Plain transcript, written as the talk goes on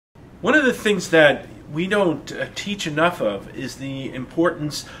One of the things that we don't teach enough of is the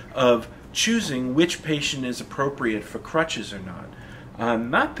importance of choosing which patient is appropriate for crutches or not.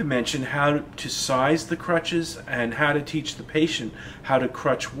 Not to mention how to size the crutches and how to teach the patient how to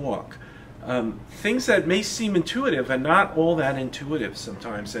crutch walk. Things that may seem intuitive are not all that intuitive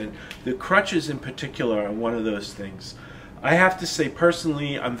sometimes, and the crutches in particular are one of those things. I have to say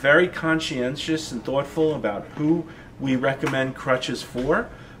personally, I'm very conscientious and thoughtful about who we recommend crutches for.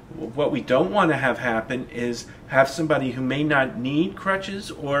 What we don't want to have happen is have somebody who may not need crutches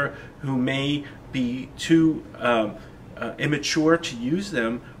or who may be too immature to use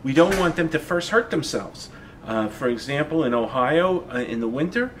them. We don't want them to first hurt themselves. For example, in Ohio, in the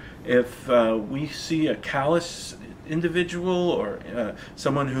winter, if we see a callous individual or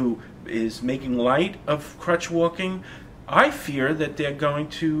someone who is making light of crutch walking, I fear that they're going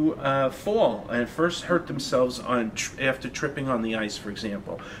to fall and first hurt themselves after tripping on the ice, for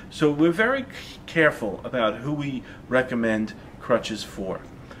example. So we're very careful about who we recommend crutches for.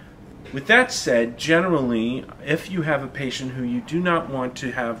 With that said, generally, if you have a patient who you do not want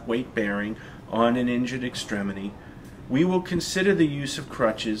to have weight bearing on an injured extremity, we will consider the use of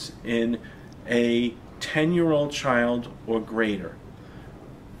crutches in a 10-year-old child or greater.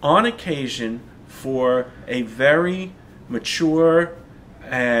 On occasion, for a very mature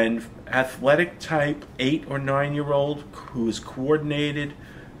and athletic type 8 or 9-year-old who is coordinated,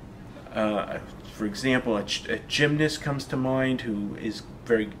 for example, a gymnast comes to mind who is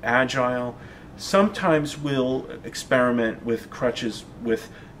very agile, sometimes we'll experiment with crutches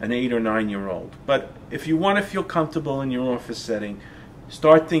with an 8 or 9-year-old. But if you want to feel comfortable in your office setting,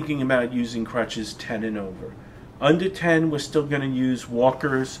 start thinking about using crutches 10 and over. Under 10, we're still going to use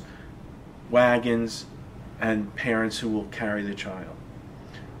walkers, wagons, and parents who will carry the child.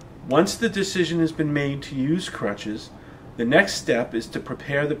 Once the decision has been made to use crutches, the next step is to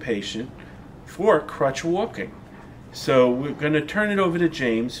prepare the patient for crutch walking. So we're going to turn it over to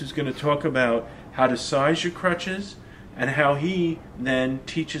James, who's going to talk about how to size your crutches and how he then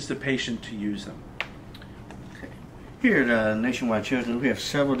teaches the patient to use them. Here at Nationwide Children, we have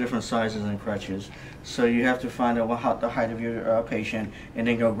several different sizes in crutches. So you have to find out the height of your patient and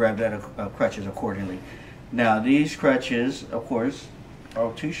then go grab that crutches accordingly. Now these crutches, of course,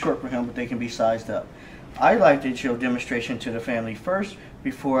 are too short for him, but they can be sized up. I like to show demonstration to the family first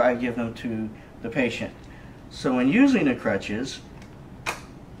before I give them to the patient. So when using the crutches,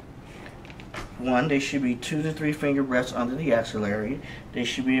 one, they should be 2 to 3 finger breadths under the axillary. They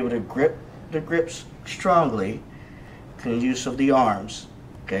should be able to grip the grips strongly. The use of the arms,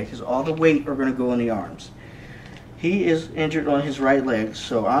 okay, because all the weight are going to go in the arms. He is injured on his right leg,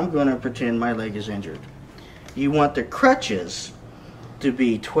 so I'm going to pretend my leg is injured. You want the crutches to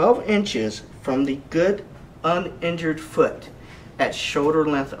be 12 inches from the good uninjured foot at shoulder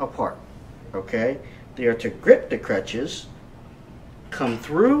length apart, okay? They are to grip the crutches, come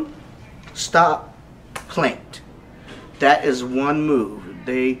through, stop, planked. That is one move.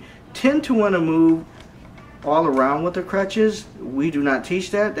 They tend to want to move all around with the crutches. We do not teach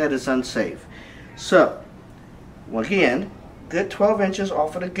that. That is unsafe. So, again, good 12 inches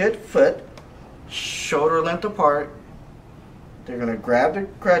off of the good foot, shoulder length apart. They're going to grab the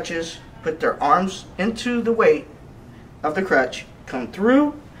crutches, put their arms into the weight of the crutch, come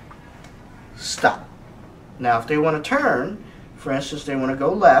through, stop. Now, if they want to turn, for instance, they want to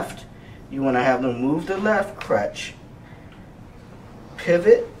go left, you want to have them move the left crutch,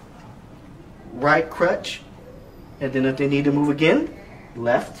 pivot, right crutch, and then if they need to move again,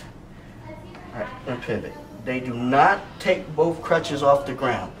 left, right, and pivot. They do not take both crutches off the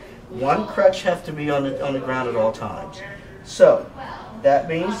ground. One crutch has to be on the ground at all times. So, that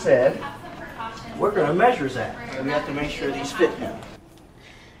being said, we're going to measure that. And we have to make sure these fit him.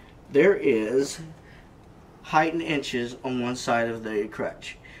 There is height in inches on one side of the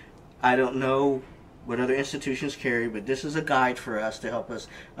crutch. I don't know what other institutions carry, but this is a guide for us to help us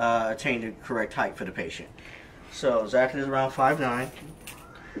attain the correct height for the patient. So Zach is around 5'9".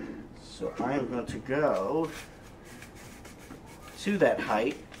 So I am going to go to that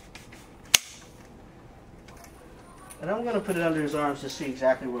height. And I'm going to put it under his arms to see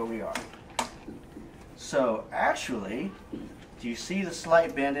exactly where we are. So actually, do you see the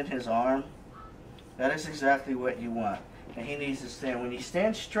slight bend in his arm? That is exactly what you want. And he needs to stand. When he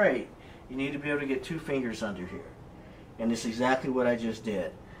stands straight, you need to be able to get 2 fingers under here. And it's exactly what I just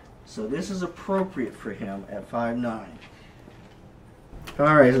did. So this is appropriate for him at 5'9".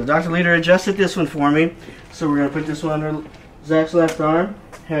 Alright, so Dr. Leader adjusted this one for me. So we're going to put this one under Zach's left arm,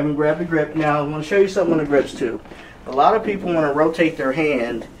 have him grab the grip. Now I want to show you something on the grips too. A lot of people want to rotate their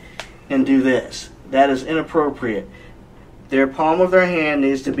hand and do this. That is inappropriate. their palm of their hand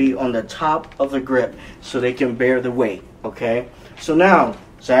needs to be on the top of the grip so they can bear the weight, okay? So now,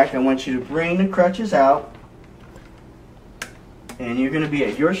 Zach, I want you to bring the crutches out, and you're going to be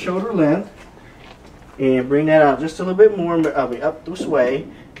at your shoulder length, and bring that out just a little bit more. I'll be up this way,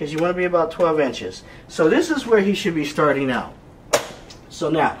 because you want to be about 12 inches. So this is where he should be starting out. So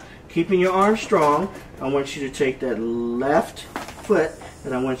now, keeping your arm strong, I want you to take that left foot,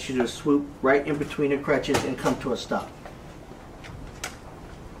 and I want you to swoop right in between the crutches and come to a stop.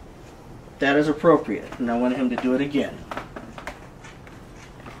 That is appropriate, and I want him to do it again.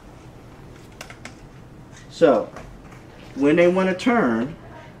 So, when they want to turn,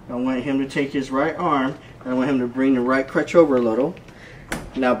 I want him to take his right arm, and I want him to bring the right crutch over a little.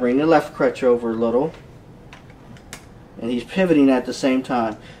 Now bring the left crutch over a little. And he's pivoting at the same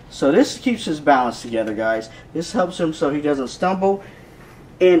time. So this keeps his balance together, guys. This helps him so he doesn't stumble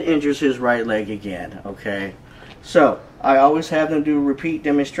and injures his right leg again, okay? So, I always have them do a repeat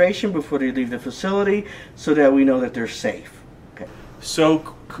demonstration before they leave the facility so that we know that they're safe. Okay.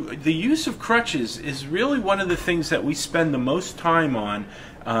 So the use of crutches is really one of the things that we spend the most time on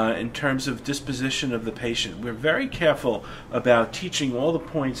in terms of disposition of the patient. We're very careful about teaching all the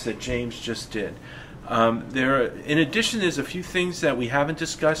points that James just did. In addition, there's a few things that we haven't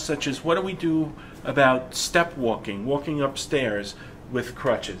discussed, such as what do we do about step walking, walking upstairs with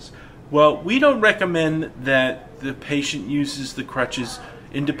crutches. Well, we don't recommend that the patient uses the crutches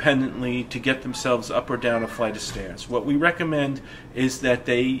independently to get themselves up or down a flight of stairs. What we recommend is that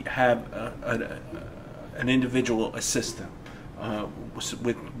they have an individual assist them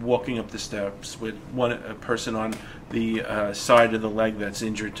with walking up the steps, with a person on the side of the leg that's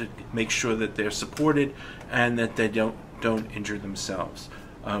injured to make sure that they're supported and that they don't injure themselves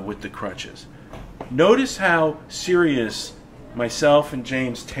with the crutches. Notice how serious myself and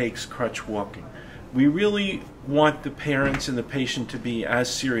James takes crutch walking. We really want the parents and the patient to be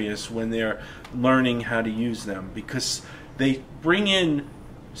as serious when they're learning how to use them, because they bring in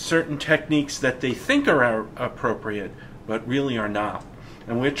certain techniques that they think are appropriate but really are not.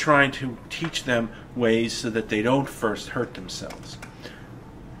 And we're trying to teach them ways so that they don't first hurt themselves.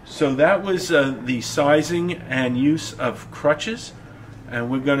 So that was the sizing and use of crutches,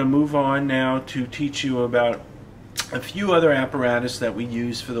 and we're going to move on now to teach you about a few other apparatus that we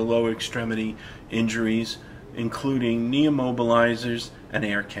use for the lower extremity injuries, including knee immobilizers and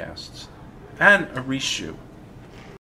air casts, and a reshoe.